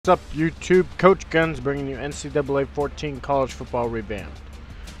What's up, YouTube? Coach Guns bringing you NCAA 14 College Football Revamped.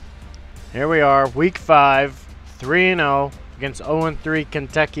 Here we are, Week 5, 3-0 against 0-3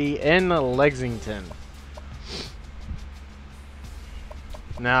 Kentucky in Lexington.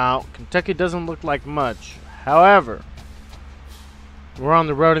 Now, Kentucky doesn't look like much. However, we're on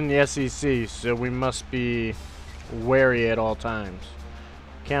the road in the SEC, so we must be wary at all times.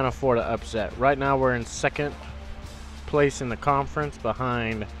 Can't afford an upset. Right now, we're in second place in the conference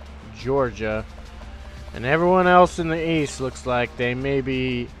behind Georgia, and everyone else in the East looks like they may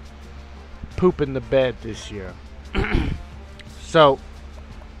be pooping the bed this year. So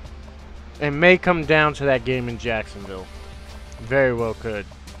it may come down to that game in Jacksonville. Very well could.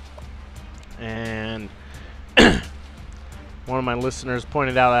 And one of my listeners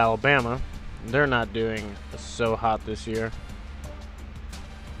pointed out Alabama. They're not doing so hot this year,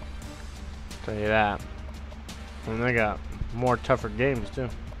 tell you that. And they got more tougher games too.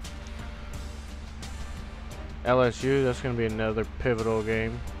 LSU, that's going to be another pivotal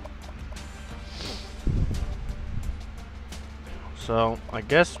game. So I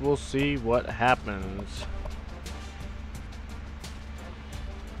guess we'll see what happens.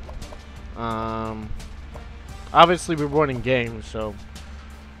 Obviously we're winning games, so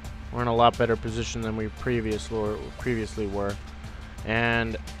we're in a lot better position than we previously were.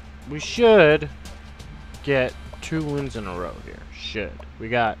 And we should get 2 wins in a row here. Should. We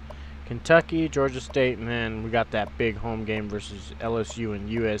got Kentucky, Georgia State, and then we got that big home game versus LSU and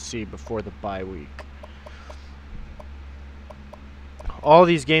USC before the bye week. All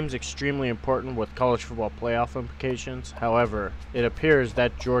these games extremely important with college football playoff implications. However, it appears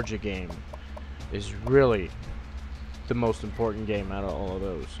that Georgia game is really the most important game out of all of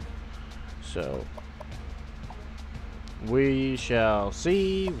those. So we shall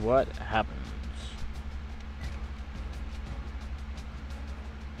see what happens.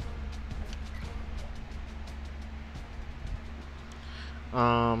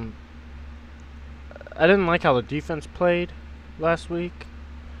 I didn't like how the defense played last week,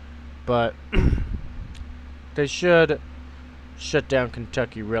 but they should shut down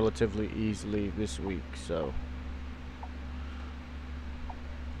Kentucky relatively easily this week. So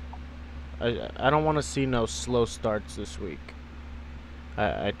I don't want to see no slow starts this week.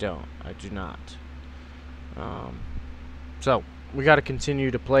 I do not. So we got to continue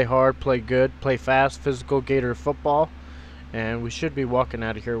to play hard, play good, play fast, physical Gator football, and we should be walking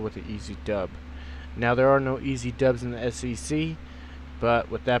out of here with an easy dub. Now, there are no easy dubs in the SEC,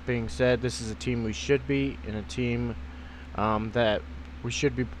 but with that being said, this is a team we should be, and a team that we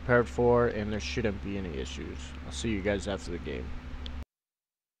should be prepared for, and there shouldn't be any issues. I'll see you guys after the game.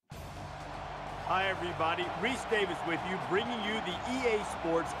 Hi, everybody. Reese Davis with you, bringing you the EA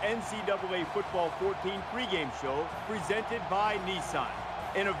Sports NCAA Football 14 pregame show presented by Nissan.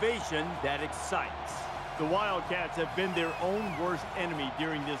 Innovation that excites. The Wildcats have been their own worst enemy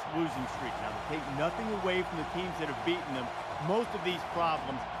during this losing streak. Now, to take nothing away from the teams that have beaten them, most of these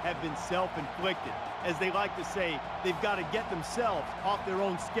problems have been self-inflicted. As they like to say, they've got to get themselves off their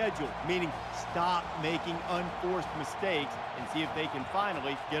own schedule, meaning stop making unforced mistakes and see if they can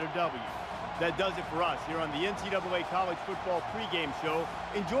finally get a W. That does it for us here on the NCAA College Football pregame show.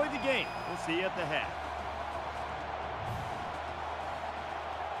 Enjoy the game. We'll see you at the half.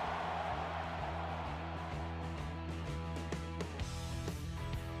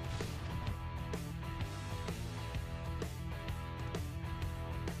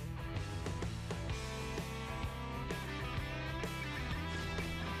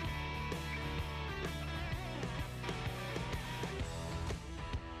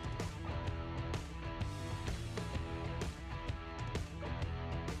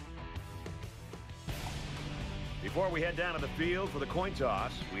 Before we head down to the field for the coin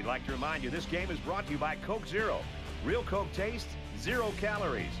toss, we'd like to remind you this game is brought to you by Coke Zero. Real Coke taste, 0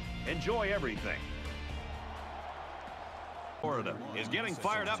 calories. Enjoy everything. Florida is getting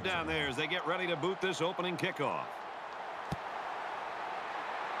fired up down there as they get ready to boot this opening kickoff.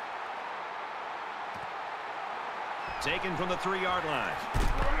 Taken from the 3-yard line.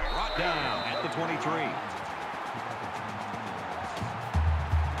 Brought down at the 23.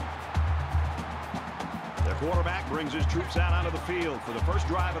 The quarterback brings his troops out onto the field for the first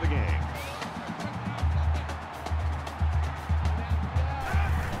drive of the game.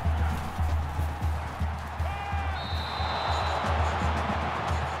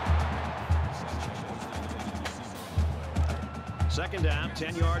 Second down,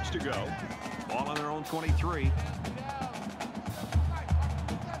 10 yards to go. Ball on their own 23.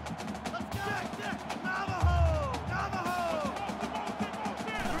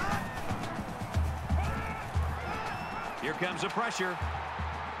 Here comes the pressure.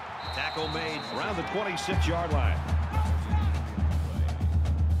 Tackle made around the 26-yard line.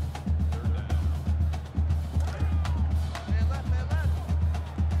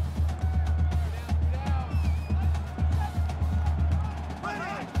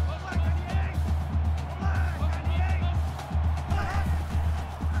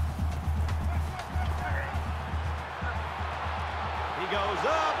 Goes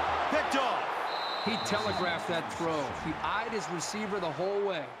up, picked off. He telegraphed that throw. He eyed his receiver the whole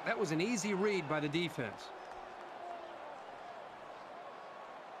way. That was an easy read by the defense.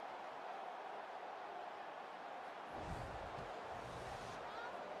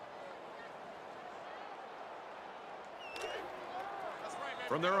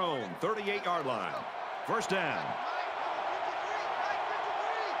 From their own 38-yard line. First down.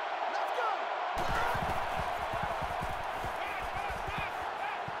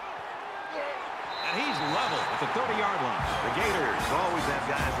 He's level at the 30-yard line. The Gators always have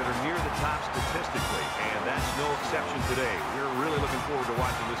guys that are near the top statistically, and that's no exception today. We're really looking forward to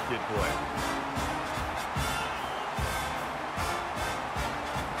watching this kid play.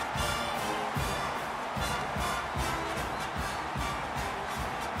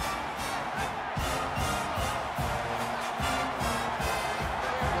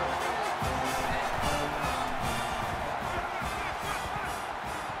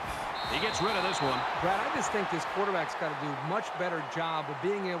 Gets rid of this one. Brad, I just think this quarterback's got to do a much better job of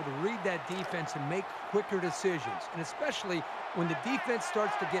being able to read that defense and make quicker decisions. And especially when the defense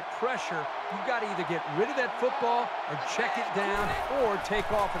starts to get pressure, you've got to either get rid of that football or check it down or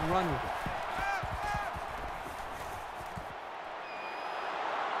take off and run with it.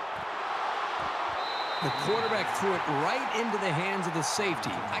 The quarterback threw it right into the hands of the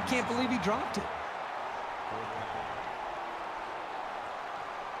safety. I can't believe he dropped it.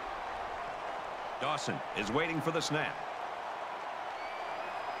 Dawson is waiting for the snap.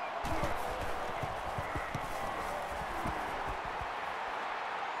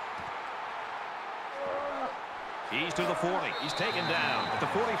 He's to the 40. He's taken down at the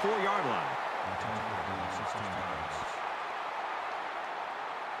 44-yard line.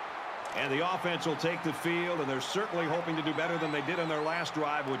 And the offense will take the field, and they're certainly hoping to do better than they did in their last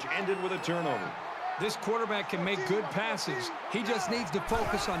drive, which ended with a turnover. This quarterback can make good passes. He just needs to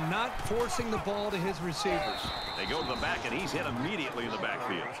focus on not forcing the ball to his receivers. They go to the back, and he's hit immediately in the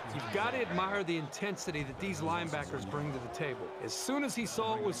backfield. You've got to admire the intensity that these linebackers bring to the table. As soon as he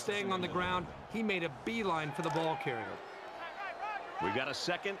saw it was staying on the ground, he made a beeline for the ball carrier. We've got a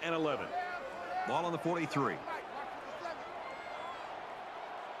 2nd and 11. Ball on the 43.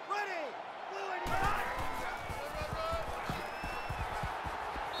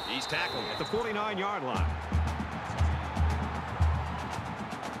 He's tackled at the 49-yard line.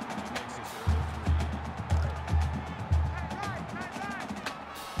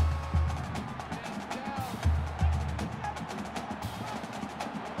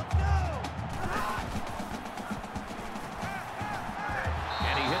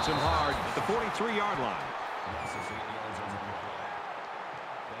 And he hits him hard at the 43-yard line.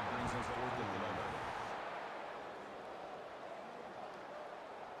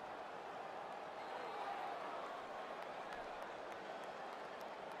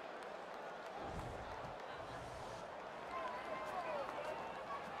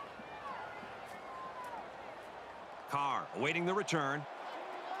 Carr awaiting the return.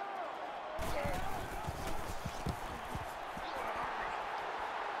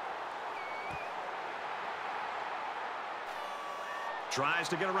 Tries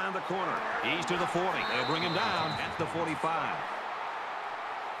to get around the corner. He's to the 40. They'll bring him down at the 45.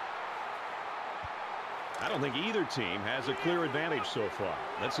 I don't think either team has a clear advantage so far.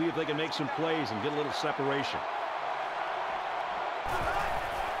 Let's see if they can make some plays and get a little separation.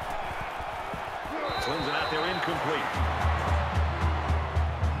 Slings it out there incomplete.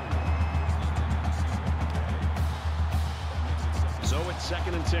 So it's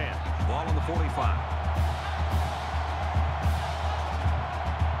 2nd and 10. Ball on the 45.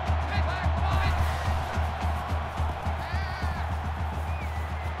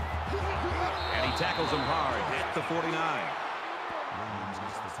 And he tackles him hard at the 49.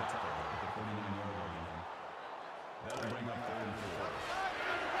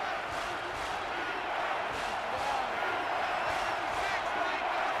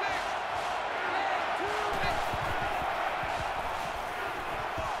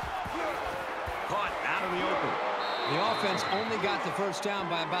 The offense only got the first down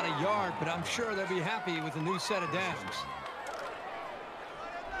by about a yard, but I'm sure they'll be happy with a new set of downs.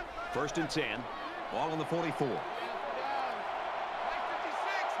 1st and 10. Ball on the 44.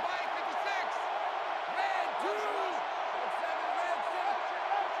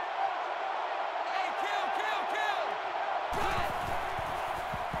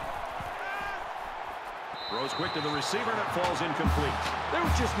 Throws quick to the receiver, and it falls incomplete. There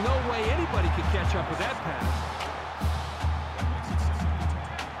was just no way anybody could catch up with that pass.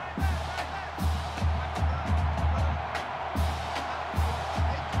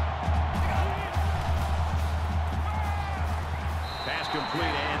 Pass complete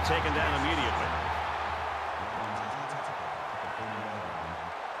and taken down immediately.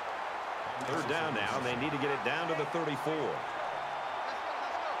 Third down now, and they need to get it down to the 34.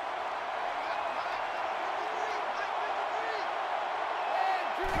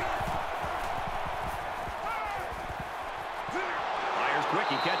 Fires quick,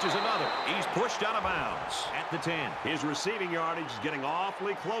 he catches another. He's pushed out of bounds at the 10. His receiving yardage is getting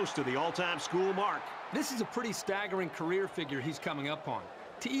awfully close to the all-time school mark. This is a pretty staggering career figure he's coming up on.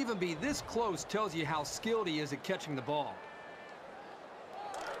 To even be this close tells you how skilled he is at catching the ball.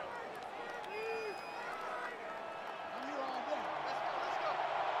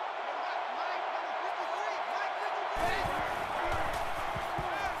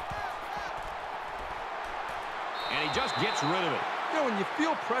 And he just gets rid of it. You know, when you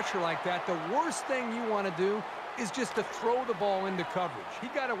feel pressure like that, the worst thing you want to do is just to throw the ball into coverage. He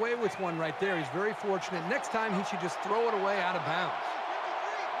got away with one right there. He's very fortunate. Next time, he should just throw it away out of bounds.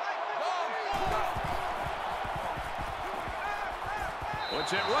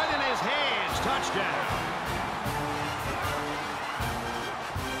 Puts it right in his hands. Touchdown.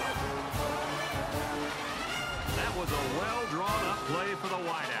 That was a well-drawn-up play for the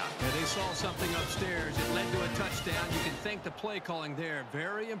wideout. Yeah, they saw something upstairs. It led to a touchdown. You can thank the play calling there.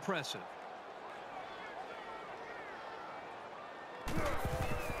 Very impressive.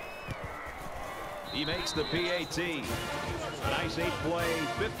 He makes the PAT. A nice 8-play,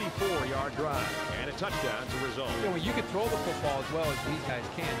 54-yard drive, and a touchdown to result. You know, you can throw the football as well as these guys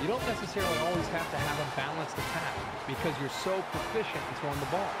can. You don't necessarily always have to have a balanced attack because you're so proficient in throwing the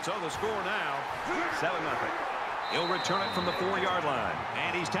ball. So the score now, 7-0. He'll return it from the 4-yard line,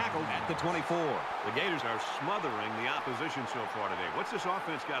 and he's tackled at the 24. The Gators are smothering the opposition so far today. What's this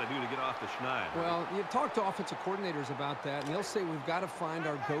offense got to do to get off the schneid? Well, you talk to offensive coordinators about that, and they'll say we've got to find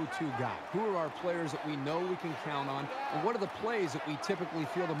our go-to guy. Who are our players that we know we can count on, and what are the plays that we typically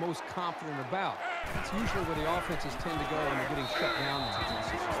feel the most confident about? That's usually where the offenses tend to go when they're getting shut down.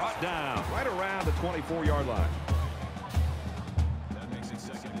 Brought down right around the 24-yard line.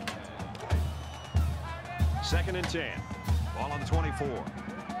 Second and 10. Ball on the 24.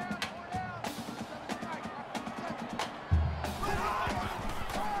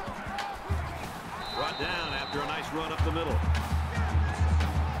 Brought down after a nice run up the middle.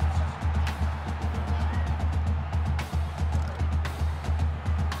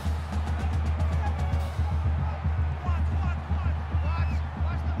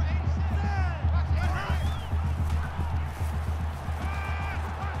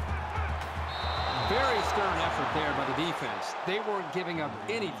 Very stern effort there by the defense. They weren't giving up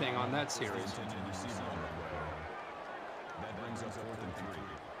anything on that series.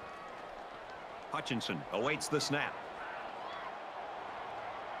 Hutchinson awaits the snap.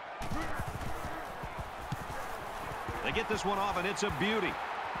 They get this one off, and it's a beauty.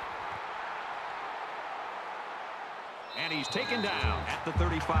 And he's taken down at the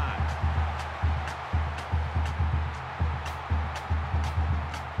 35.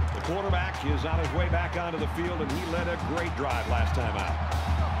 The quarterback is on his way back onto the field, and he led a great drive last time out.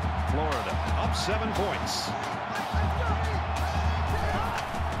 Florida up 7 points.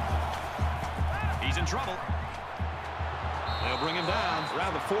 He's in trouble. They'll bring him down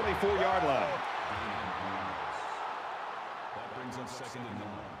around the 44-yard line. That brings up second and 9.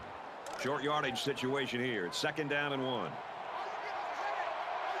 Short yardage situation here. It's 2nd down and 1.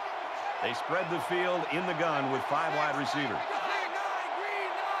 They spread the field in the gun with 5 wide receivers.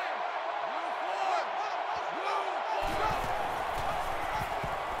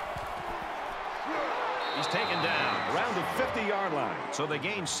 He's taken down around the 50-yard line. So they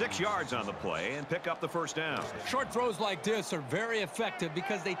gain 6 yards on the play and pick up the first down. Short throws like this are very effective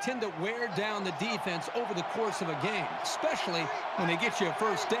because they tend to wear down the defense over the course of a game, especially when they get you a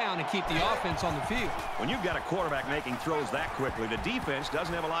first down and keep the offense on the field. When you've got a quarterback making throws that quickly, the defense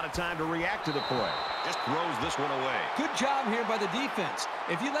doesn't have a lot of time to react to the play. Just throws this one away. Good job here by the defense.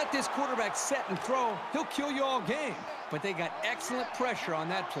 If you let this quarterback set and throw, he'll kill you all game. But they got excellent pressure on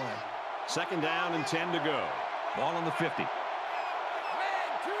that play. 2nd down and 10 to go. Ball on the 50.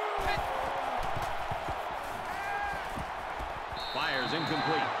 Fires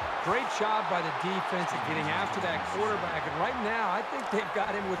incomplete. Great job by the defense at getting after that quarterback. And right now, I think they've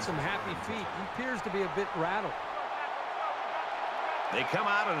got him with some happy feet. He appears to be a bit rattled. They come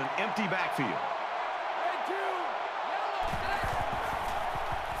out in an empty backfield.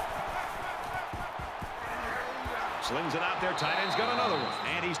 Slings it out there. Tight end's got another one.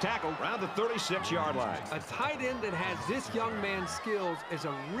 And he's tackled around the 36-yard line. A tight end that has this young man's skills is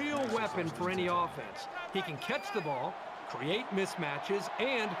a real weapon for any offense. He can catch the ball, create mismatches,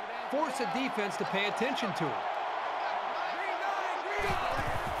 and force a defense to pay attention to him.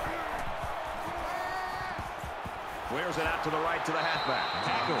 Wears it out to the right to the halfback.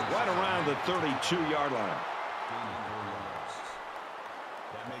 Tackled right around the 32-yard line.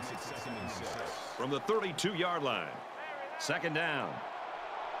 That makes it 2nd and 6. From the 32-yard line. 2nd down.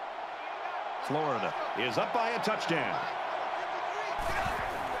 Florida is up by a touchdown.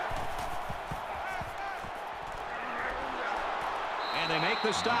 And they make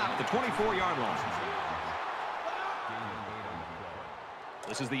the stop at the 24-yard line.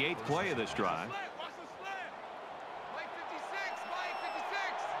 This is the 8th play of this drive.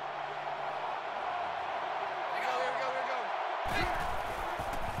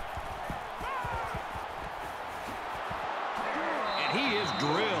 He is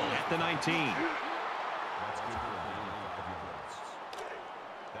drilled at the 19.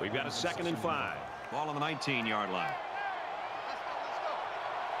 We've got a 2nd and 5. Ball on the 19-yard line.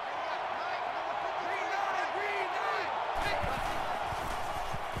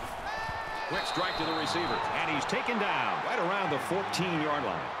 Quick strike to the receiver. And he's taken down right around the 14-yard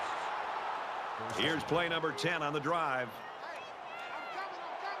line. Here's play number 10 on the drive.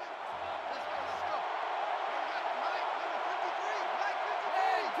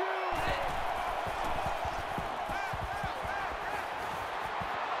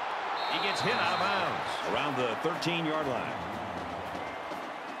 Gets hit out of bounds around the 13-yard line.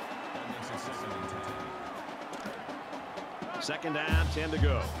 Second down, 10 to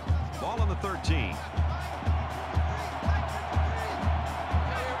go. Ball on the 13.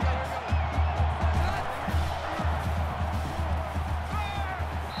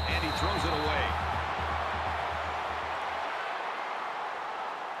 And he throws it away.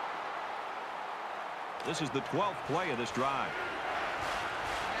 This is the 12th play of this drive.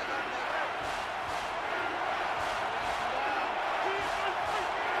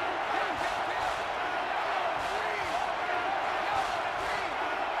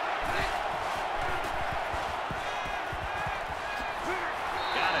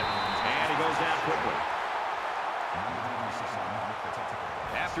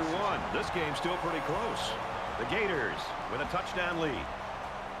 After one, this game's still pretty close. The Gators with a touchdown lead.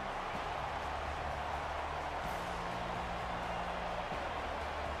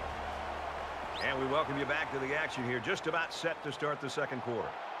 And we welcome you back to the action here. Just about set to start the 2nd quarter.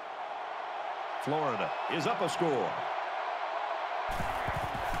 Florida is up a score.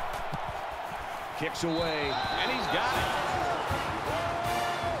 Kicks away, and he's got it.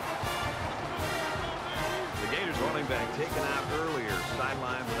 Running back taken out earlier,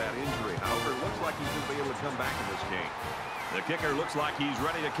 sidelined with that injury. However, it looks like he's going to be able to come back in this game. The kicker looks like he's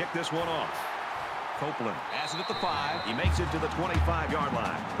ready to kick this one off. Copeland has it at the 5. He makes it to the 25-yard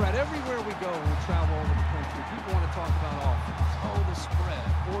line. Brett, everywhere we go when we travel over the country, people want to talk about offense. Oh, the spread,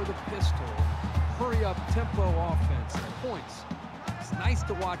 or the pistol, hurry up, tempo offense, points. It's nice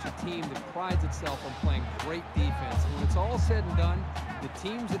to watch a team that prides itself on playing great defense. And when it's all said and done, the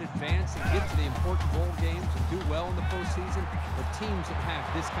teams that advance and get to the important bowl games and do well in the postseason are teams that have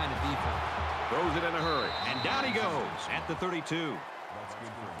this kind of defense. Throws it in a hurry, and down he goes at the 32. That's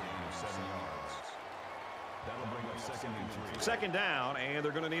good for a gain of 7 yards. That'll bring up 2nd and 3. 2nd down, and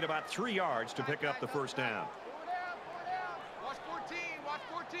they're going to need about 3 yards to pick up the 1st down. Watch 14, watch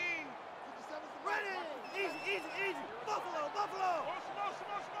 14. Ready, easy. Buffalo.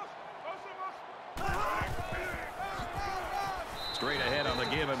 Straight ahead on the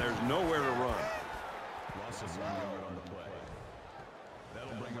give, and there's nowhere to run. Loss of 1 yard on the play.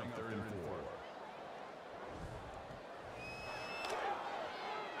 That'll bring up 3rd and 4.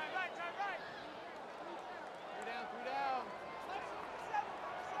 Three down.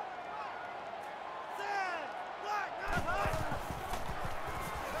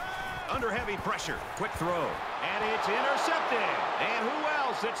 Under heavy pressure, quick throw, and it's intercepted. And who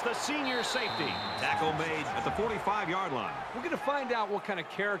else? It's the senior safety. Tackle made at the 45-yard line. We're going to find out what kind of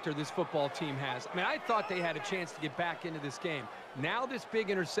character this football team has. I mean, I thought they had a chance to get back into this game. Now this big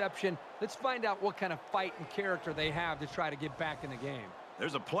interception, let's find out what kind of fight and character they have to try to get back in the game.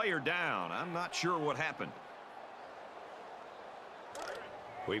 There's a player down. I'm not sure what happened.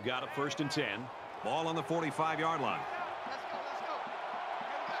 We've got a 1st and 10. Ball on the 45-yard line. Let's go.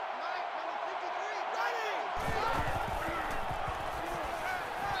 Number 53, ready.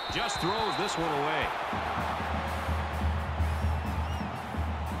 Just throws this one away.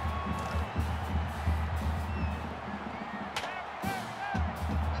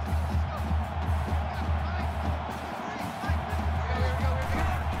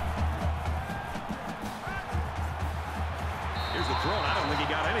 and I don't think he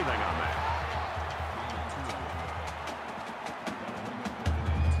got anything on that.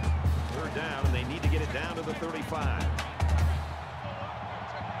 Third down, and they need to get it down to the 35.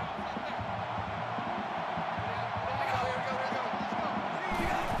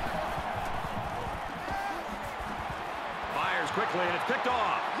 Fires quickly, and it's picked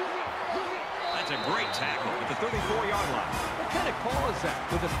off. That's a great tackle at the 34-yard line. What kind of call is that?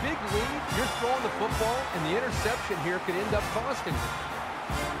 With a big lead, you're throwing the football, and the interception here could end up costing you.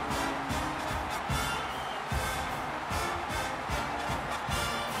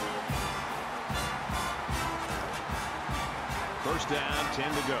 First down,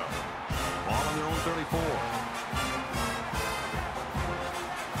 10 to go. Ball on their own 34.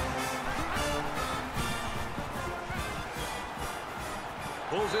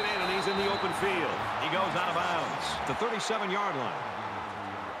 Pulls it in, and he's in the open field. He goes out of bounds at the 37-yard line.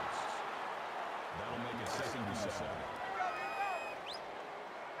 That'll make it 2nd and 7.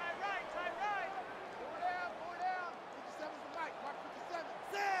 Four down. 57's the mic. Mark 57.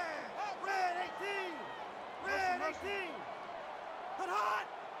 Sam! Red 18! Red 18! Hut hot!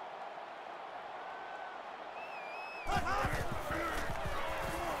 Hut hot!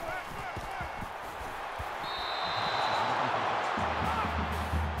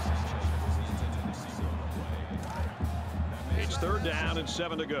 It's third down and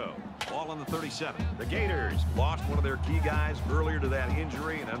 7 to go. Ball on the 37. The Gators lost one of their key guys earlier to that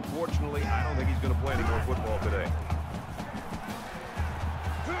injury, and unfortunately, I don't think he's going to play any more football today.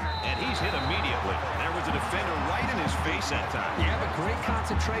 And he's hit immediately. There was a defender right in his face that time. Yeah, but great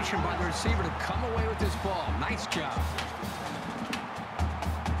concentration by the receiver to come away with this ball. Nice job.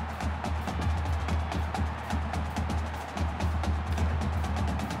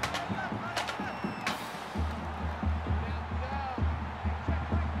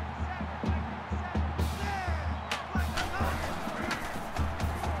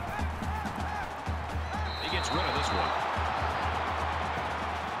 He gets rid of this one.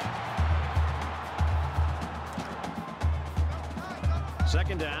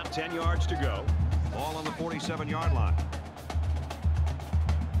 Second down, 10 yards to go. Ball on the 47-yard line.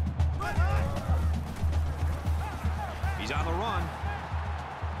 He's on the run.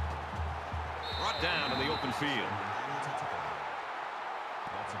 Brought down in the open field.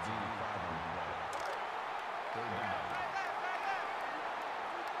 That's a D5 on the way. Third down.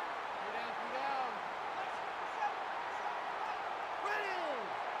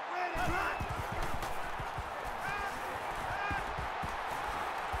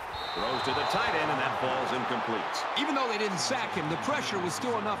 Throws to the tight end, and that ball's incomplete. Even though they didn't sack him, the pressure was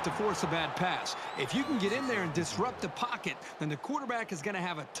still enough to force a bad pass. If you can get in there and disrupt the pocket, then the quarterback is going to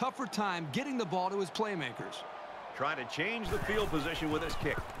have a tougher time getting the ball to his playmakers. Trying to change the field position with his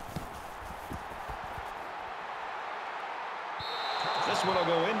kick. This one will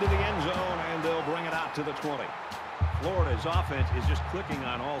go into the end zone, and they'll bring it out to the 20. Florida's offense is just clicking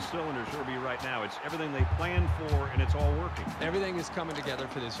on all cylinders, Herbie, right now. It's everything they planned for, and it's all working. Everything is coming together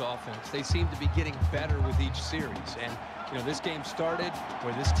for this offense. They seem to be getting better with each series. And, you know, this game started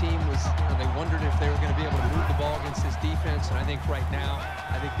where this team was, they wondered if they were going to be able to move the ball against this defense. And I think right now,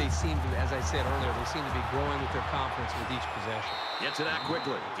 I think they seem to, as I said earlier, they seem to be growing with their confidence with each possession. Gets it out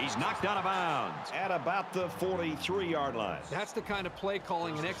quickly. He's knocked out of bounds at about the 43-yard line. That's the kind of play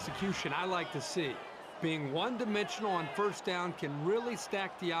calling and execution I like to see. Being one-dimensional on first down can really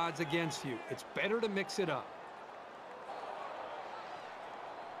stack the odds against you. It's better to mix it up.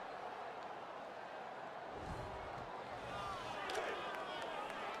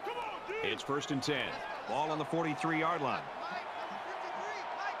 It's 1st and 10. Ball on the 43-yard line.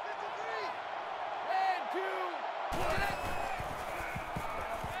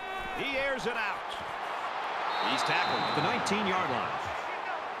 He airs it out. He's tackled at the 19-yard line.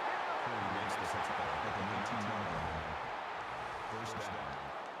 First down.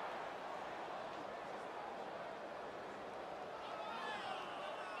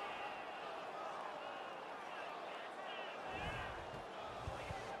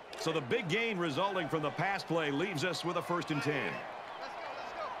 So the big gain resulting from the pass play leaves us with a 1st and 10. Let's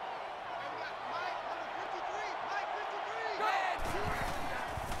go. Mike, number 53.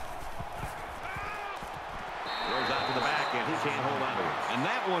 Throws out to the back, and he can't hold on to it. And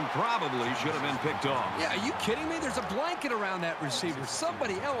that one probably should have been picked off. Yeah, are you kidding me? There's a blanket around that receiver.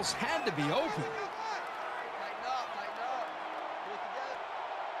 Somebody else had to be open. Tighten up. Pull it together.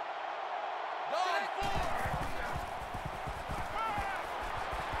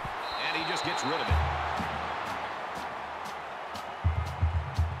 And he just gets rid of it.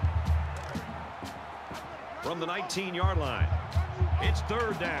 From the 19-yard line, it's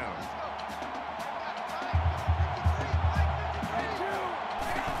 3rd down.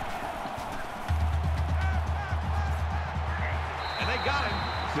 got him.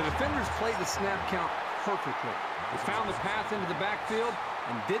 The defenders played the snap count perfectly. They found the path into the backfield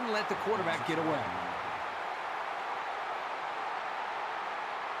and didn't let the quarterback get away.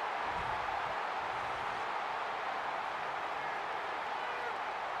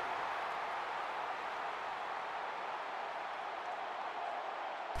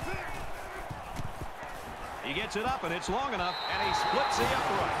 He gets it up, and it's long enough, and he splits the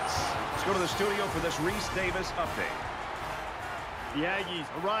uprights. Let's go to the studio for this Reese Davis update. The Aggies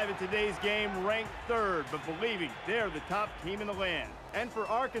arrive at today's game ranked 3rd, but believing they're the top team in the land. And for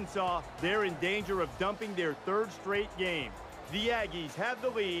Arkansas, they're in danger of dumping their 3rd straight game. The Aggies have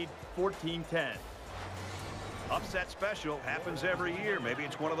the lead, 14-10. Upset special happens every year. Maybe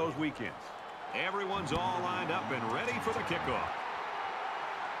it's one of those weekends. Everyone's all lined up and ready for the kickoff.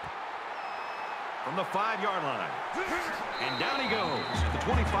 From the 5-yard line. And down he goes at the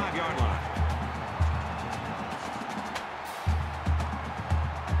 25-yard line.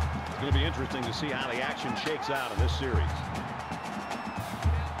 It's going to be interesting to see how the action shakes out in this series.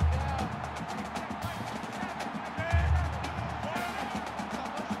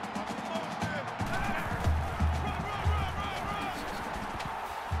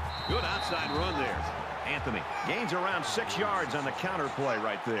 Good outside run there. Anthony gains around 6 yards on the counter play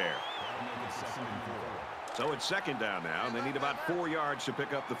right there. So it's 2nd down now, and they need about 4 yards to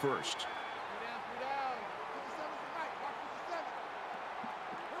pick up the first.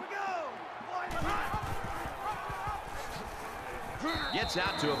 Gets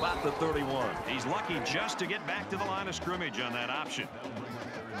out to about the 31. He's lucky just to get back to the line of scrimmage on that option.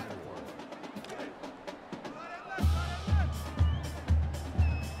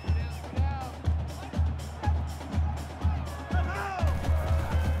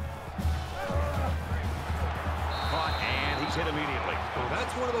 Hit immediately. Well,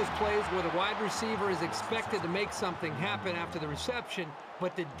 that's one of those plays where the wide receiver is expected to make something happen after the reception,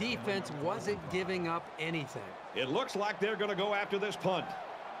 but the defense wasn't giving up anything. It looks like they're going to go after this punt.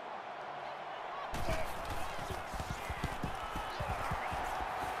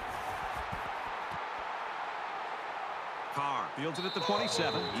 Carr fields it at the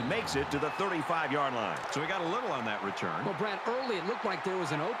 27. He makes it to the 35-yard line. So he got a little on that return. Well, Brad, early it looked like there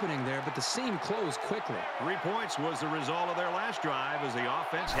was an opening there, but the seam closed quickly. 3 points was the result of their last drive as the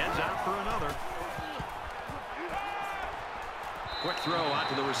offense heads out for another. Quick throw out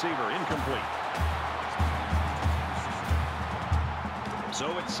to the receiver, incomplete.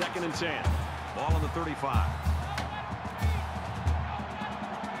 So it's 2nd and 10. Ball on the 35.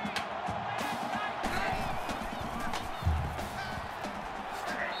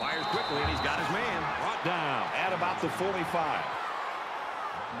 Fires quickly, and he's got his man brought down at about the 45. That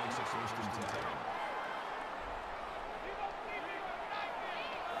makes it 1st and 10.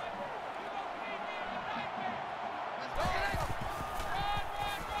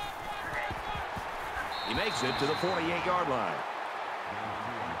 He makes it to the 48-yard line.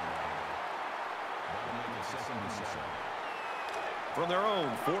 From their own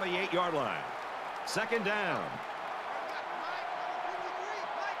 48-yard line. 2nd down.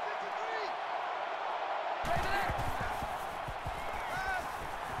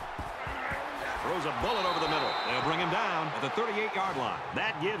 Throws a bullet over the middle. They'll bring him down at the 38-yard line.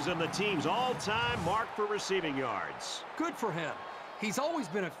 That gives him the team's all-time mark for receiving yards. Good for him. He's always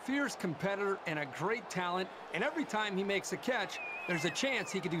been a fierce competitor and a great talent, and every time he makes a catch, there's a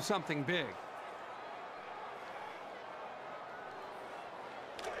chance he could do something big.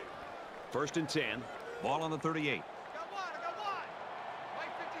 First and 10. Ball on the 38. I got one.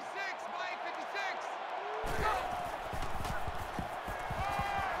 Mike 56, Mike 56. Go!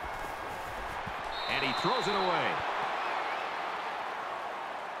 And he throws it away.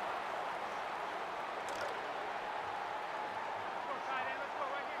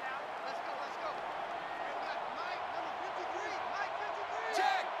 Let's go. Mike, number 53, Mike 53.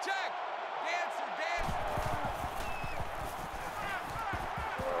 Check. Dancer.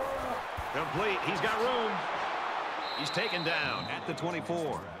 Complete. He's got room. He's taken down at the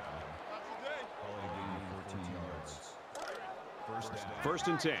 24. First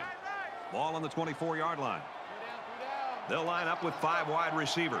and 10. Ball on the 24-yard line. They'll line up with 5 wide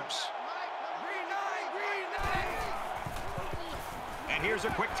receivers. And here's a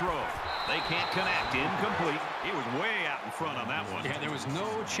quick throw. They can't connect. Incomplete. He was way out in front on that one. Yeah, there was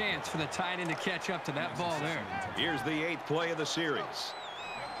no chance for the tight end to catch up to that ball there. Here's the 8th play of the series.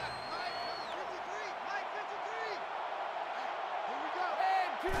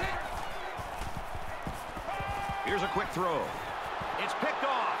 Here's a quick throw. It's picked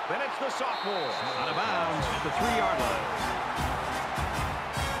off, and it's the sophomore out of bounds at the 3-yard line.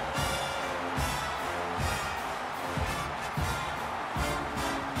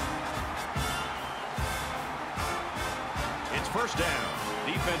 first down.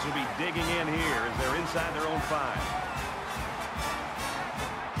 Defense will be digging in here as they're inside their own 5.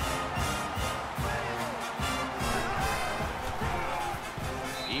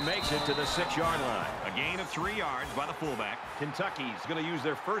 He makes it to the 6-yard line. A gain of 3 yards by the fullback. Kentucky's going to use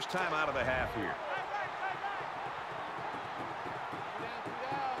their first time out of the half here.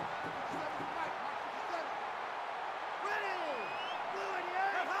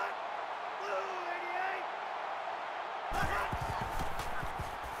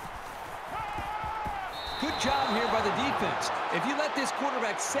 Good job here by the defense. If you let this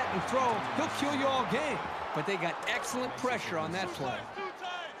quarterback set and throw, he'll kill you all game. But they got excellent pressure on that play.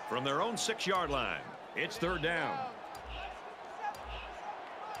 From their own 6-yard line, it's 3rd down.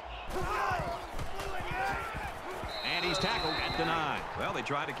 And he's tackled at the 9. Well, they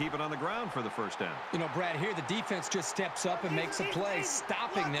tried to keep it on the ground for the first down. You know, Brad, here the defense just steps up and makes a play,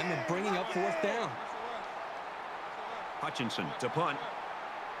 stopping them and bringing up 4th down. Hutchinson to punt.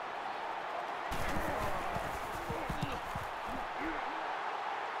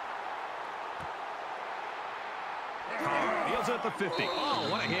 Fields at the 50. Oh,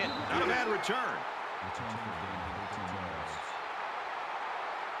 what a hit. Not a bad return.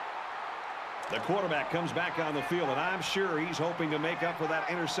 The quarterback comes back on the field, and I'm sure he's hoping to make up for that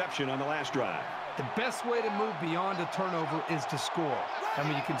interception on the last drive. The best way to move beyond a turnover is to score. And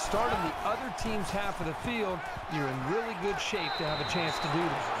when you can start on the other team's half of the field, you're in really good shape to have a chance to do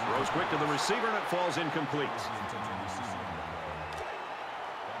that. Throws quick to the receiver, and it falls incomplete.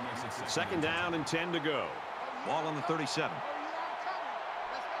 2nd down and 10 to go. Ball on the 37.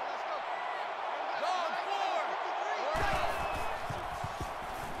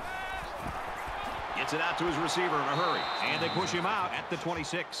 Gets it out to his receiver in a hurry. And they push him out at the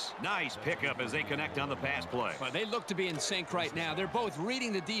 26. Nice pickup as they connect on the pass play. Well, they look to be in sync right now. They're both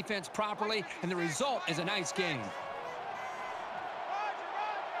reading the defense properly, and the result is a nice game.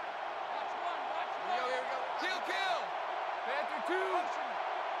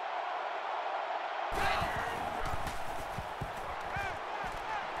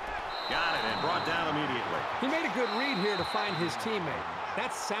 Got it and brought down immediately. He made a good read here to find his teammate.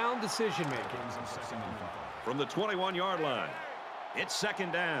 That's sound decision-making. From the 21-yard line, it's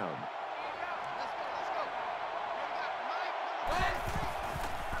 2nd down.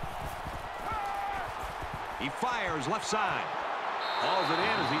 He fires left side. Hauls it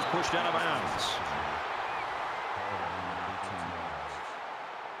in as he's pushed out of bounds.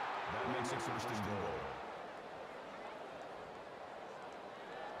 That makes it 1st and goal.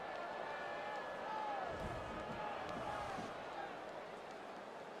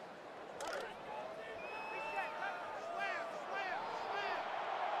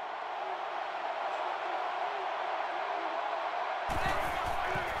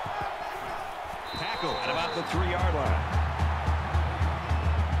 Tackle at about the 3-yard line.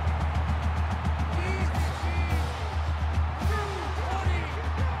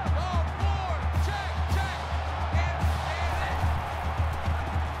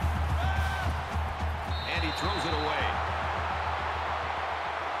 And he throws it away.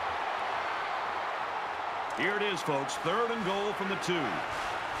 Here it is, folks. 3rd and goal from the 2.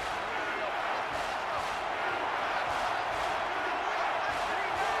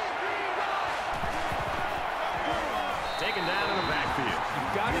 Taken down in the backfield.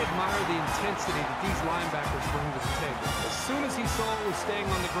 You've got to admire the intensity that these linebackers bring to the table. As soon as he saw it was staying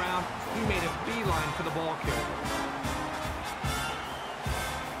on the ground, he made a beeline for the ball carrier.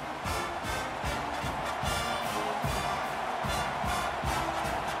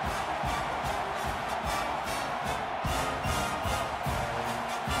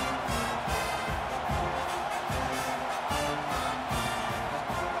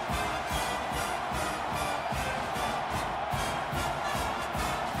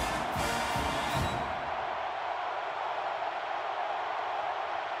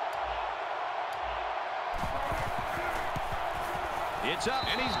 It's up,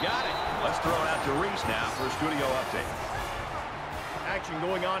 and he's got it. Let's throw it out to Reese now for a studio update. Action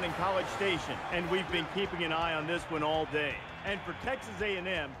going on in College Station, and we've been keeping an eye on this one all day. And for Texas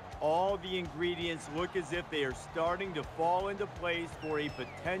A&M, all the ingredients look as if they are starting to fall into place for a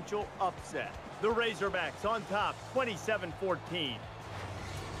potential upset. The Razorbacks on top, 27-14.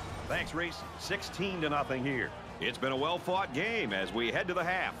 Thanks, Reese. 16-0 here. It's been a well-fought game as we head to the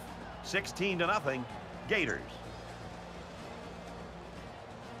half. 16-0, Gators.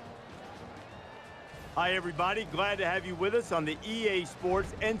 Hi, everybody. Glad to have you with us on the EA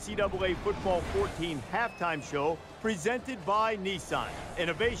Sports NCAA Football 14 halftime show presented by Nissan.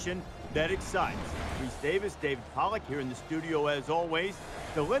 Innovation that excites. Reese Davis, David Pollack here in the studio as always.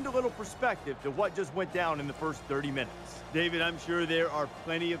 to lend a little perspective to what just went down in the first 30 minutes. David, I'm sure there are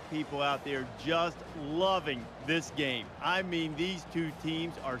plenty of people out there just loving this game. I mean, these two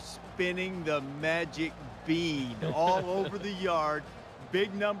teams are spinning the magic bean all over the yard.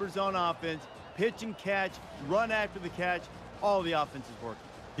 Big numbers on offense, pitch and catch, run after the catch. All the offense is working.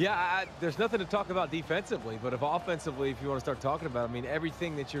 Yeah, there's nothing to talk about defensively, but if offensively, if you want to start talking about it, I mean,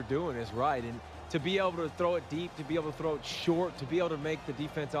 everything that you're doing is right. And to be able to throw it deep, to be able to throw it short, to be able to make the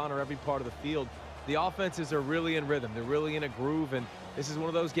defense honor every part of the field, the offenses are really in rhythm. They're really in a groove, and this is one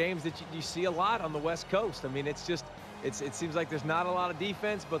of those games that you see a lot on the West Coast. I mean, it seems like there's not a lot of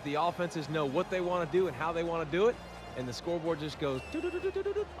defense, but the offenses know what they want to do and how they want to do it, and the scoreboard just goes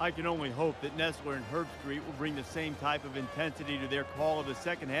doo-doo-doo-doo-doo-doo. I can only hope that Nestler and Herbstreit will bring the same type of intensity to their call of the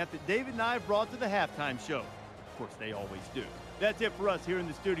second half that David and I have brought to the halftime show. Of course, they always do. That's it for us here in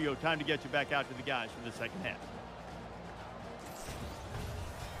the studio. Time to get you back out to the guys for the second half.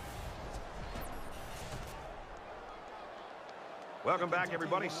 Welcome back,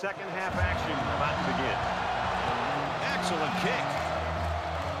 everybody. Second half action about to begin. Excellent kick.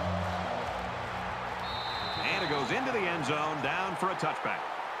 And it goes into the end zone, down for a touchback.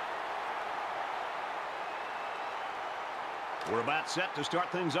 We're about set to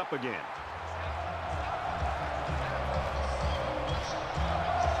start things up again.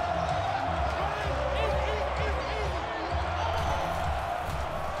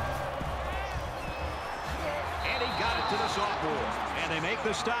 And he got it to the sophomore. And they make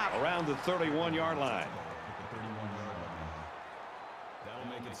the stop around the 31-yard line. That'll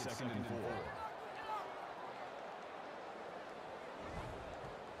make it 2nd and 4.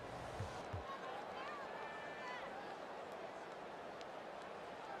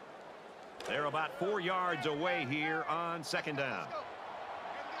 They're about 4 yards away here on second down.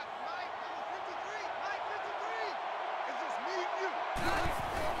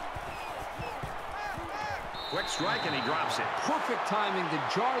 Quick strike, and he drops it. Perfect timing to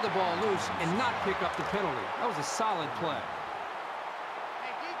jar the ball loose and not pick up the penalty. That was a solid play.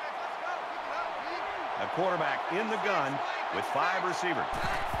 A quarterback in the gun with 5 receivers.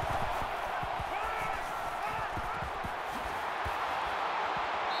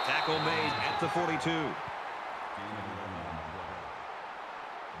 Tackle made at the 42.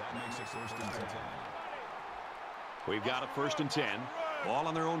 That makes it 1st and 10. We've got a 1st and 10. Ball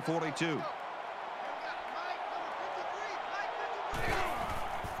on their own 42.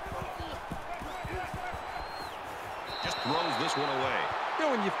 Just throws this one away. You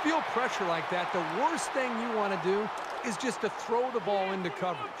know, when you feel pressure like that, the worst thing you want to do is just to throw the ball into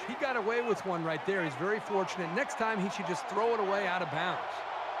coverage. He got away with one right there. He's very fortunate. Next time, he should just throw it away out of bounds.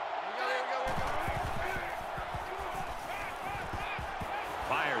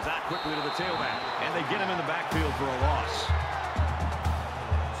 Fires out quickly to the tailback, and they get him in the backfield for a loss.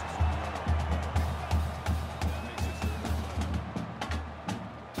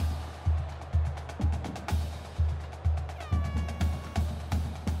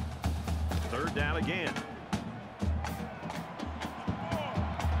 Third down again.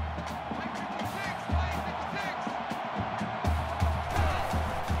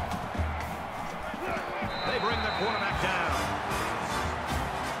 They bring the quarterback down.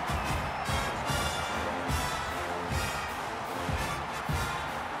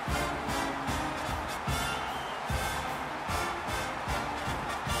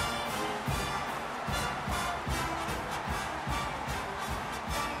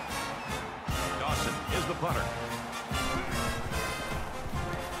 Is the punter.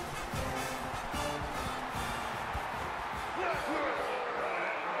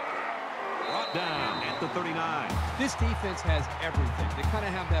 Brought down at the 39. This defense has everything. They kind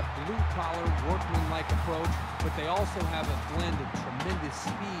of have that blue-collar, workman-like approach, but they also have a blend of tremendous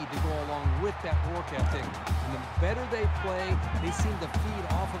speed to go along with that work ethic. And the better they play, they seem to feed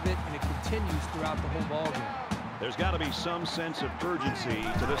off of it, and it continues throughout the whole ballgame. There's got to be some sense of urgency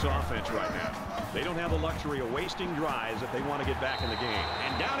to this offense right now. They don't have the luxury of wasting drives if they want to get back in the game.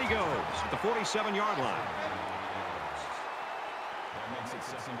 And down he goes at the 47-yard line. That makes it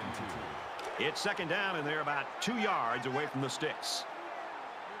 2nd and 2. It's second down, and they're about 2 yards away from the sticks.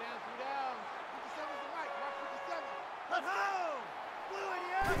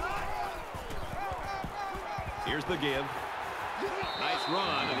 Here's the give. Nice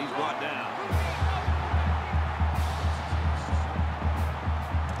run, and he's brought down.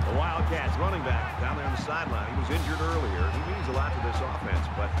 The Wildcats running back down there on the sideline. He was injured earlier. He means a lot to this offense,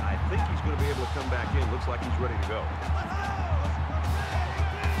 but I think he's going to be able to come back in. Looks like he's ready to go.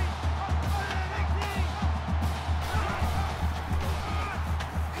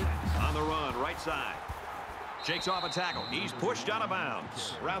 On the run, right side. Shakes off a tackle. He's pushed out of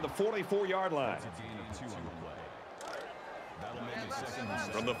bounds around the 44-yard line.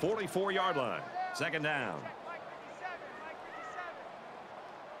 From the 44-yard line, second down.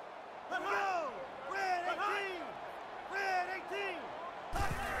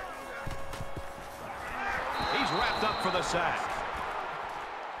 He's wrapped up for the sack.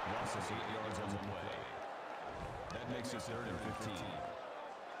 Loss of 8 yards on the play. That makes it 3rd and 15.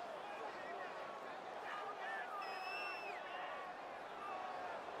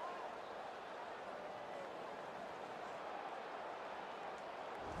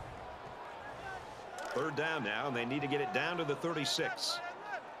 Third down now, and they need to get it down to the 36.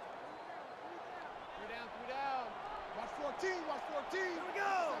 3 down. Watch 14, watch 14. Here we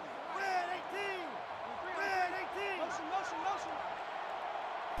go. Red 18. Red 18. Motion, motion, motion.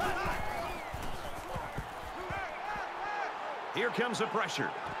 Here comes the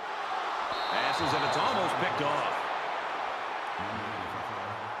pressure. Passes, and it's almost picked off.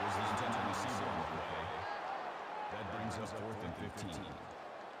 Was the intended receiver on the play. That brings us 4th and 15.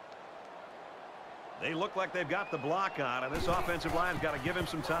 They look like they've got the block on, and this offensive line's got to give him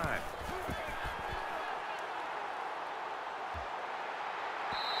some time.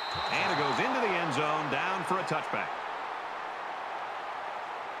 And it goes into the end zone, down for a touchback.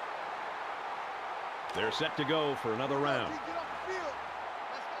 They're set to go for another round. Get off the field.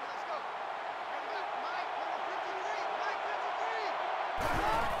 Let's go, let's go. And we got Mike, number 53.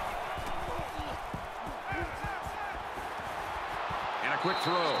 And a quick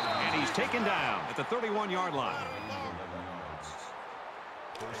throw, and he's taken down at the 31-yard line.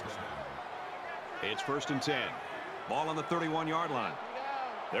 It's 1st and 10. Ball on the 31-yard line.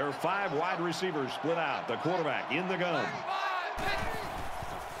 There are 5 wide receivers split out. The quarterback in the gun.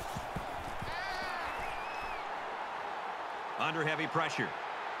 Under heavy pressure.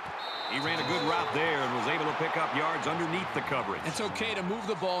 He ran a good route there and was able to pick up yards underneath the coverage. It's okay to move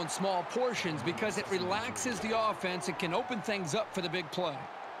the ball in small portions because it relaxes the offense. It can open things up for the big play. Let's go,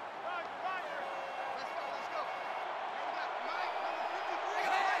 let's go. And we got Mike, number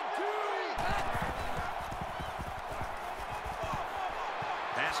 53.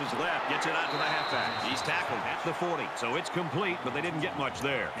 Passes left, gets it out to the halfback. He's tackled at the 40, so it's complete, but they didn't get much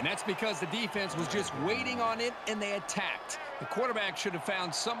there. And that's because the defense was just waiting on it, and they attacked. The quarterback should have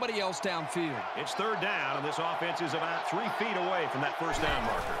found somebody else downfield. It's 3rd down, and this offense is about 3 feet away from that first down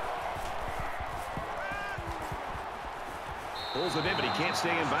marker. Pulls it in, but he can't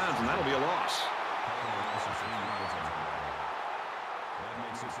stay in bounds, and that'll be a loss. That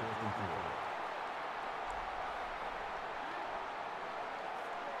makes it 4th and 4.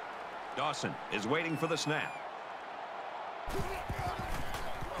 Dawson is waiting for the snap.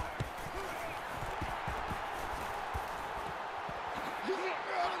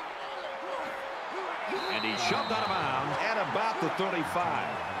 And he's shoved out of bounds at about the 35.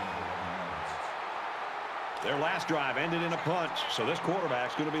 Their last drive ended in a punt, so this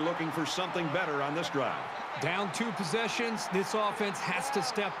quarterback's going to be looking for something better on this drive. Down 2 possessions, this offense has to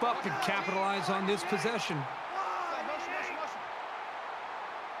step up and capitalize on this possession.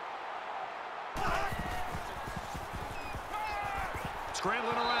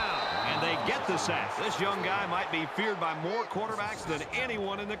 Scrambling around, and they get the sack. This young guy might be feared by more quarterbacks than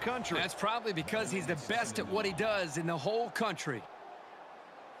anyone in the country. That's probably because he's the best at what he does in the whole country.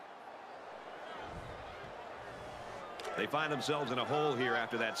 They find themselves in a hole here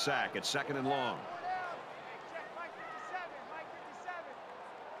after that sack. It's 2nd and long. Check Mike 57, Mike 57.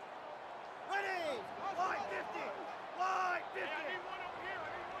 Ready, wide 50, wide 50. I need one over here,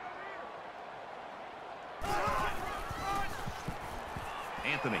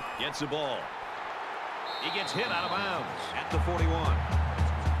 Anthony gets the ball. He gets hit out of bounds at the 41.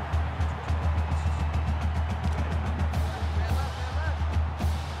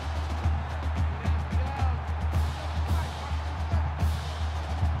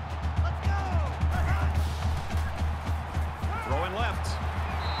 Throwing left.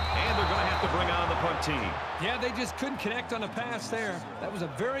 And they're going to have to bring on the punt team. Yeah, they just couldn't connect on a pass there. That was a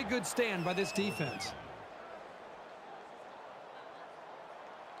very good stand by this defense.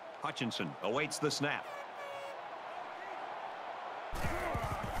 Hutchinson awaits the snap.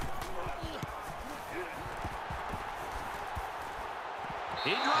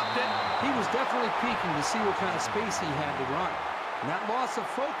 He dropped it. He was definitely peeking to see what kind of space he had to run. And that loss of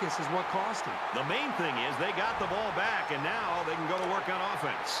focus is what cost him. The main thing is they got the ball back, and now they can go to work on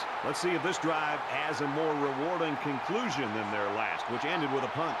offense. Let's see if this drive has a more rewarding conclusion than their last, which ended with a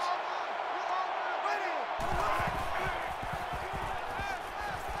punt.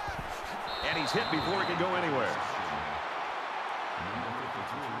 And he's hit before he can go anywhere. Number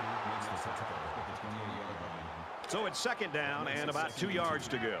 53 makes the tackle at the 28-yard line. So it's second down and about 2 yards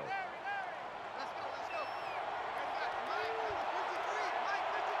to go.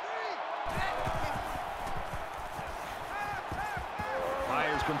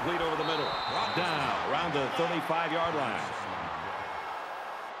 Fires complete over the middle. Brought down around the 35-yard line.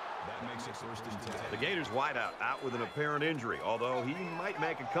 That makes it first and 10. The Gators wideout out with an apparent injury, although he might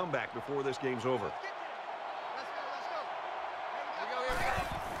make a comeback before this game's over.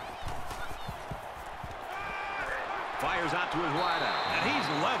 Fires out to his wideout, and he's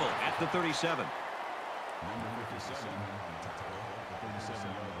level at the 37. Number 57, the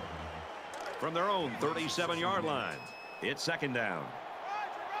 37-yard line. From their own 37-yard line, it's second down.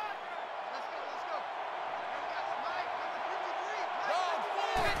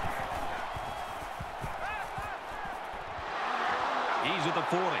 He's at the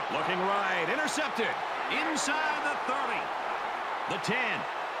 40, looking right, intercepted, inside the 30, the 10.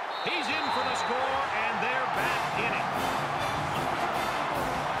 He's in for the score, and they're back in it.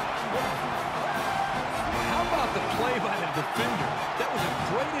 How about the play by the defender? That was a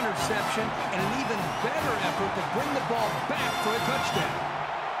great interception and an even better effort to bring the ball back for a touchdown.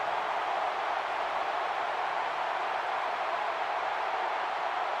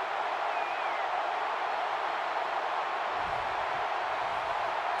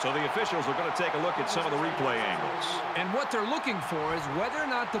 So the officials are going to take a look at some of the replay angles. And what they're looking for is whether or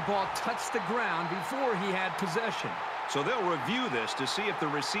not the ball touched the ground before he had possession. So they'll review this to see if the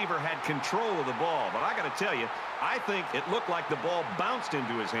receiver had control of the ball. But I got to tell you, I think it looked like the ball bounced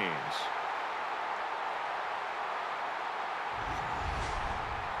into his hands.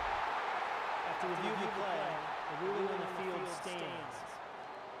 After review the play, the ruling on the field stands.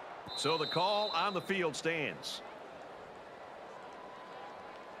 So the call on the field stands.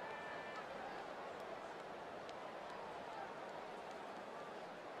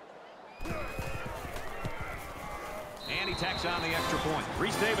 And he tacks on the extra point.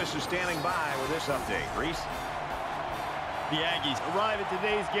 Reese Davis is standing by with this update. Reese? The Aggies arrive at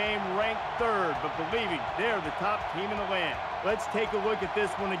today's game ranked 3rd, but believing they're the top team in the land. Let's take a look at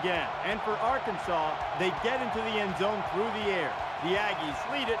this one again. And for Arkansas, they get into the end zone through the air. The Aggies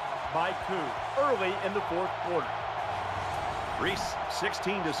lead it by 2 early in the 4th quarter. Reese,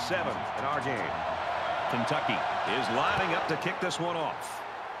 16-7 in our game. Kentucky is lining up to kick this one off.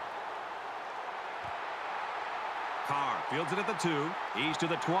 Carr fields it at the 2. He's to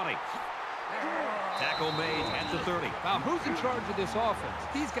the 20. Tackle made at the 30. Now, who's in charge of this offense?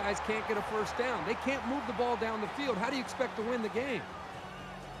 These guys can't get a first down. They can't move the ball down the field. How do you expect to win the game?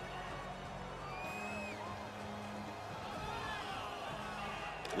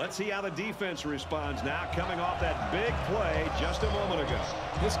 Let's see how the defense responds now, coming off that big play just a moment ago.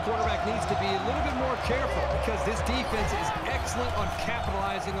 This quarterback needs to be a little bit more careful because this defense is excellent on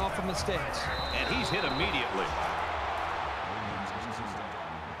capitalizing off of mistakes. And he's hit immediately.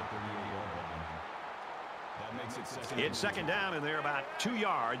 It's second down, and they're about 2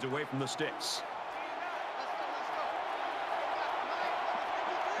 yards away from the sticks.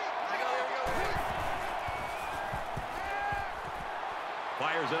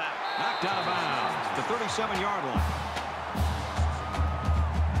 Fires it out. Knocked out of bounds. The 37-yard line.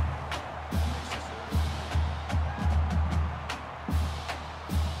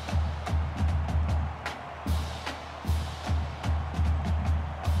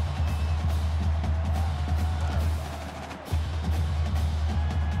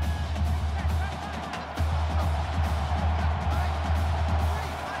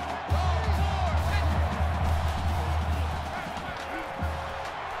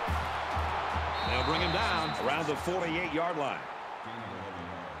 Bring him down around the 48-yard line.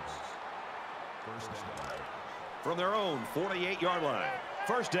 First down. From their own 48-yard line.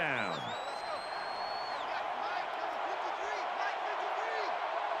 First down.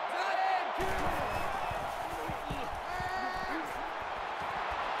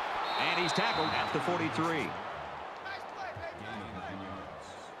 And he's tackled at the 43. Gaining 9 yards.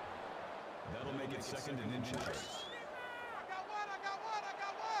 That'll make it second and inches.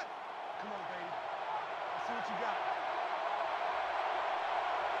 What you got?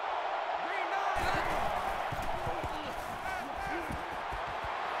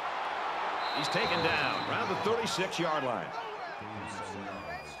 He's taken down around the 36-yard line.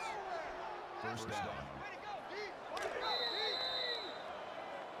 First down.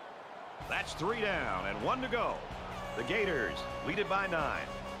 That's 3 down and 1 to go. The Gators lead it by 9.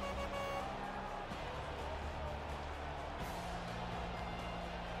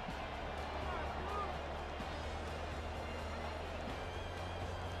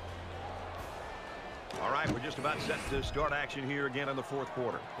 All right, we're just just about set to start action here again in the fourth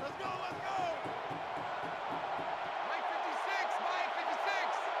quarter. Let's go, let's go. Mike 56, Mike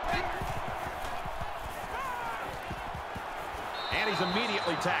 56. And he's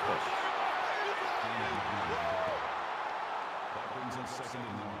immediately tackled. That brings up second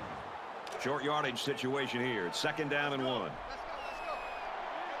and 1. Short yardage situation here. It's 2nd down and 1. Let's go, let's go.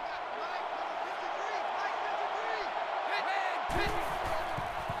 Mike 53, Mike 53.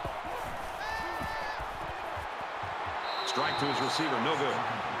 Strike to his receiver, no good.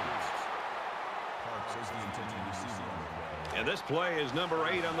 Parks is the intended receiver on the way. And this play is number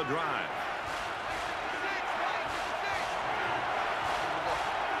 8 on the drive.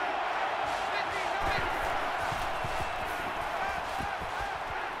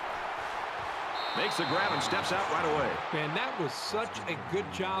 Makes the grab and steps out right away. Man, that was such a good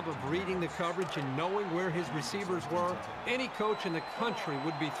job of reading the coverage and knowing where his receivers were. Any coach in the country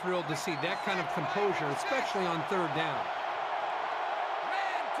would be thrilled to see that kind of composure, especially on 3rd down.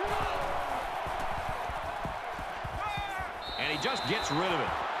 And he just gets rid of it.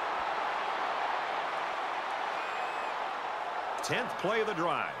 10th play of the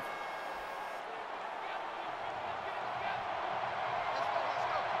drive.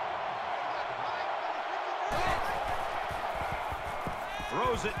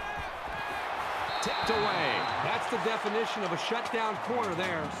 Throws it. Tipped away. That's the definition of a shutdown corner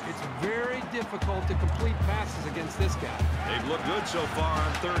there. It's very difficult to complete passes against this guy. They've looked good so far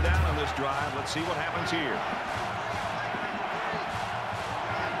on 3rd down on this drive. Let's see what happens here.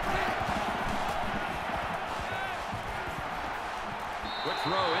 Quick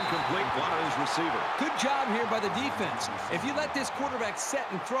throw, incomplete, wanted his receiver. Good job here by the defense. If you let this quarterback set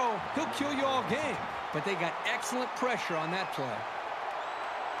and throw, he'll kill you all game. But they got excellent pressure on that play.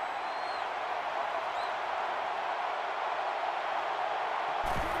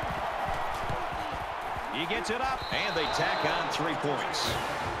 He gets it up, and they tack on 3 points.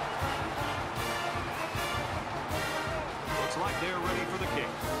 Looks like they're ready for the kick.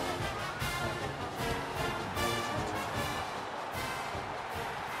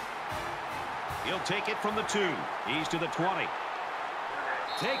 He'll take it from the 2. He's to the 20.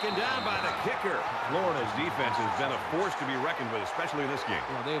 Taken down by the kicker. Florida's defense has been a force to be reckoned with, especially in this game.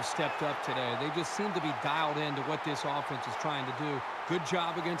 Well, they've stepped up today. They just seem to be dialed into what this offense is trying to do. Good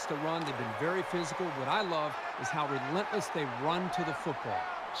job against the run. They've been very physical. What I love is how relentless they run to the football.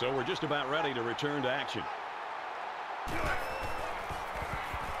 So we're just about ready to return to action.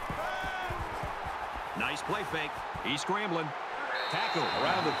 Nice play fake. He's scrambling. Tackle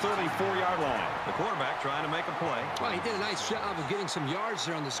around the 34-yard line. The quarterback trying to make a play. Well, he did a nice job of getting some yards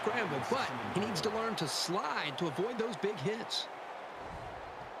there on the scramble, but he needs to learn to slide to avoid those big hits.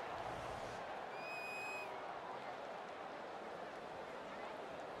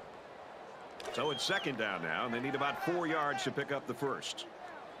 So it's 2nd down now, and they need about 4 yards to pick up the first. 3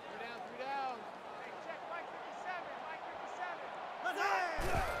 down. Hey, check Mike 57, Mike 57.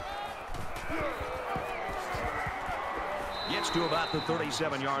 Gets to about the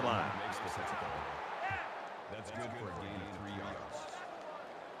 37-yard line. That's good for a gain of 3 yards.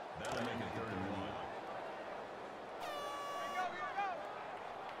 That'll make it 3rd and 1. Here we go.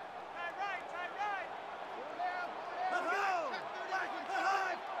 Time right. Let's go. Flag,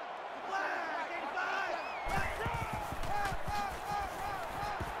 flag.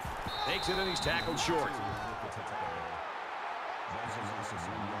 Takes it, and he's tackled short. That's a loss of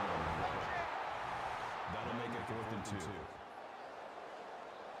 1 yard on the play. That'll make it 4th and 2.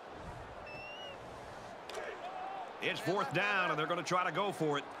 It's 4th down, and they're going to try to go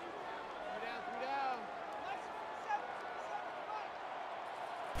for it.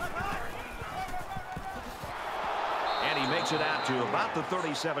 3 down. And he makes it out to about the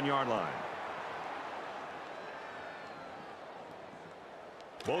 37-yard line.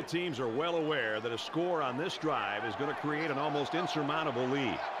 Both teams are well aware that a score on this drive is going to create an almost insurmountable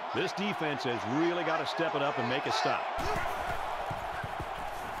lead. This defense has really got to step it up and make a stop.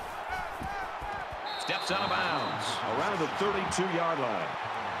 Steps out of bounds around the 32-yard line.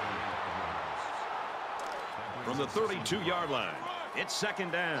 From the 32-yard line, it's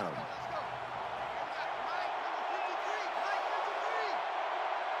 2nd down.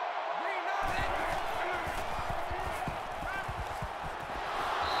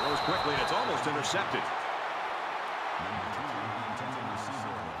 Throws quickly, and it's almost intercepted.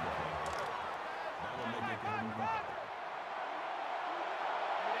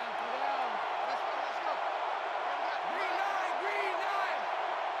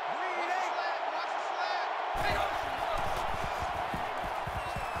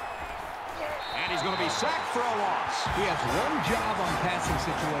 he's going to be sacked for a loss. He has one job on passing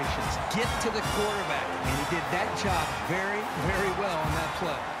situations, get to the quarterback, and he did that job very, very well on that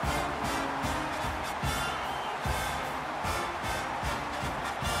play.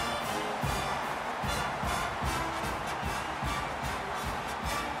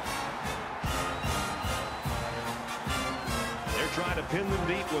 They're trying to pin them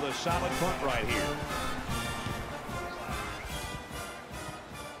deep with a solid punt right here.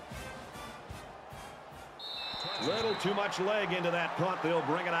 Little too much leg into that punt. They'll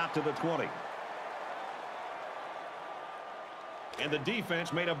bring it out to the 20. And the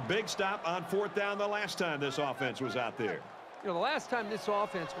defense made a big stop on 4th down the last time this offense was out there. You know, the last time this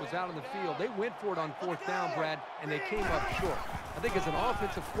offense was out on the field, they went for it on 4th down, Brad, and they came up short. I think as an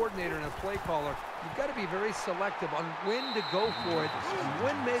offensive coordinator and a play caller, you've got to be very selective on when to go for it and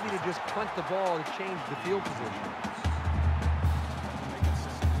when maybe to just punt the ball to change the field position.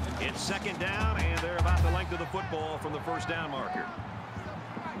 It's 2nd down, and they're about the length of the football from the 1st down marker.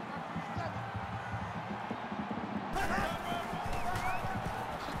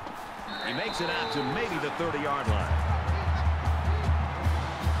 He makes it out to maybe the 30-yard line.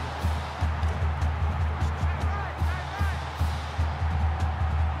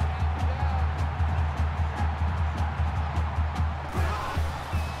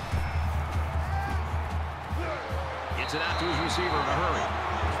 Gets it out to his receiver in a hurry.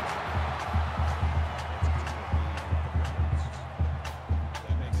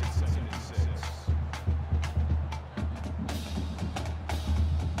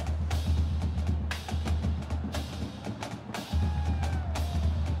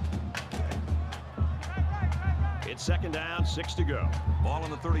 It's 2nd down, 6 to go. Ball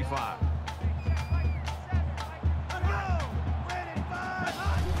on the 35.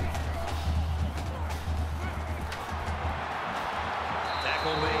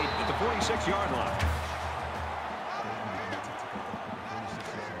 Tackle made at the 46-yard line.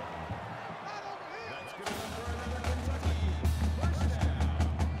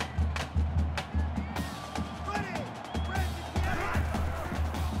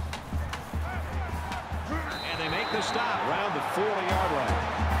 The stop around the 40-yard line.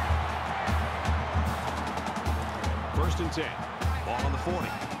 1st and 10. Ball on the 40.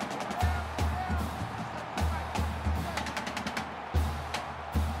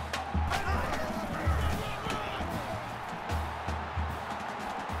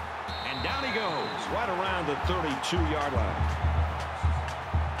 And down he goes, right around the 32-yard line.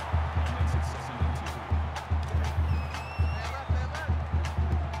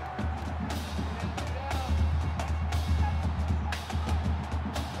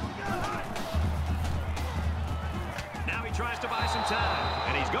 Tries to buy some time,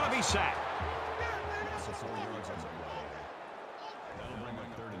 and he's going to be sacked. That'll bring up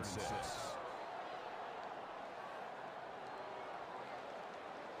 3rd and 6.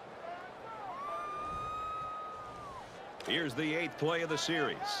 Here's the 8th play of the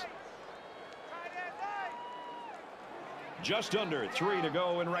series. Just under 3 to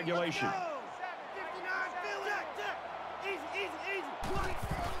go in regulation.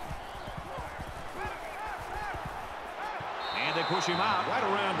 And they push him out right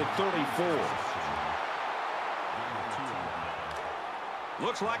around the 34.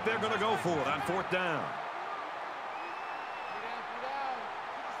 Looks like they're going to go for it on 4th down.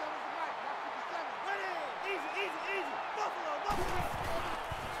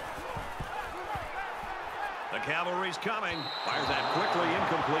 The cavalry's coming. Fires that quickly,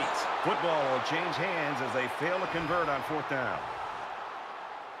 incomplete. Football will change hands as they fail to convert on 4th down.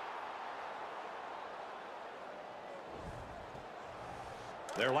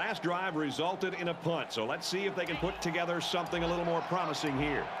 Their last drive resulted in a punt, so let's see if they can put together something a little more promising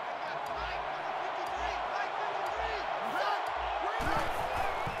here.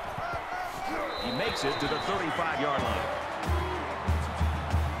 He makes it to the 35-yard line.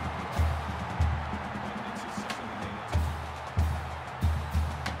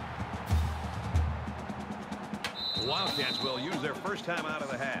 The Wildcats will use their first time out of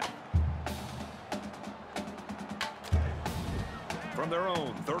the half. From their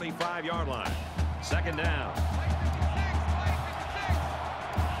own 35-yard line. 2nd down.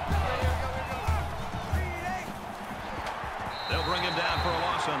 They'll bring him down for a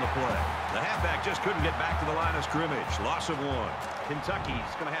loss on the play. The halfback just couldn't get back to the line of scrimmage. Loss of 1.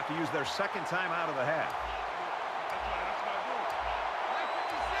 Kentucky's going to have to use their 2nd time out of the half.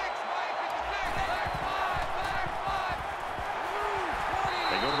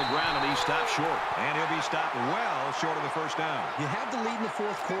 They go to the ground and he stopped short. And he'll be stopped well short of the 1st down. You have the lead in the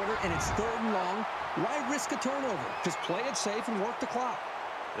 4th quarter, and it's 3rd and long. Why risk a turnover? Just play it safe and work the clock.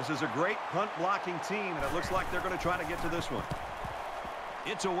 This is a great punt-blocking team, and it looks like they're going to try to get to this one.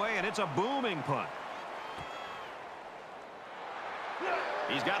 It's away, and it's a booming punt.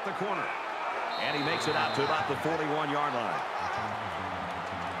 He's got the corner, and he makes it out to about the 41-yard line.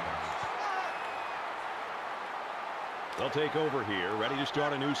 They'll take over here, ready to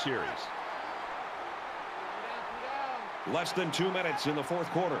start a new series. Less than 2 minutes in the fourth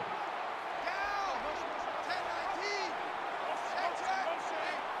quarter.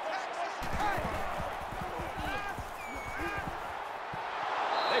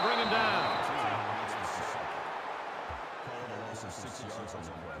 They bring him down. Call a loss of 6 yards on the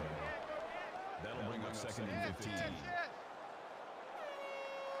play. That'll bring up 2nd and 15.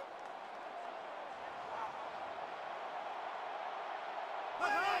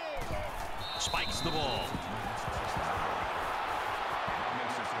 Spikes the ball.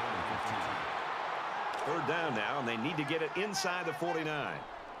 Third down now, and they need to get it inside the 49. 3 down,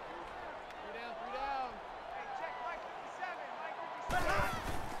 3 down. Hey, check Mike 57, Mike 57.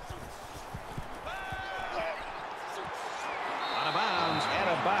 Out of bounds at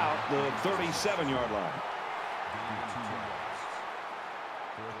about the 37-yard line.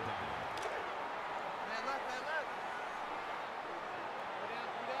 Man left, man left. 3 down,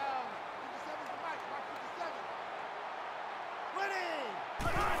 3 down. 57's the Mike, Mike 57. Ready!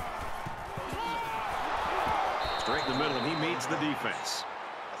 Straight in the middle, and he meets the defense.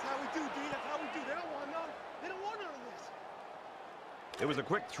 That's how we do, D. That's how we do. They don't want none of this. It was a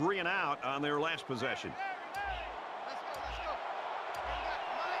quick 3 and out on their last possession. Let's go, let's go. We got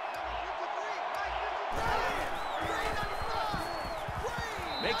Mike number 53. Mike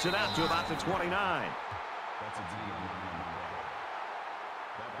 53. Makes it out to about the 29. That's a D on the play.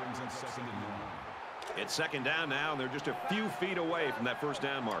 That brings in 2nd and 9. It's 2nd down now, and they're just a few feet away from that first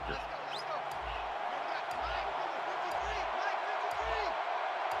down marker. Let's go. We got Mike number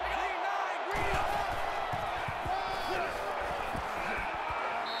 53. Mike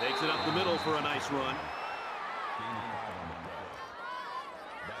 53. Takes it up the middle for a nice run. Gain of 5 on the play.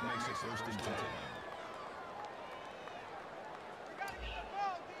 That makes it 1st and 10.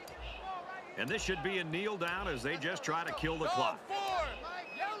 And this should be a kneel down as they just try to kill the clock.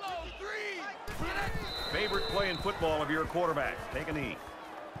 Yellow 3. Favorite play in football of your quarterback. Take a knee.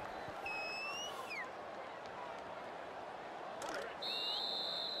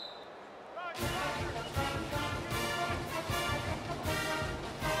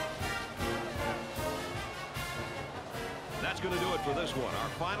 That's going to do it for this one. Our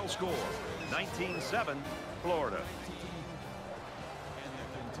final score, 19-7, Florida.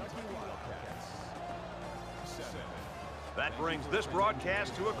 That brings this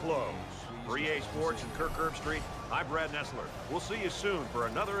broadcast to a close. For EA Sports and Kirk Herbstreit, I'm Brad Nessler. We'll see you soon for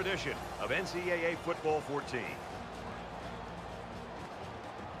another edition of NCAA Football 14.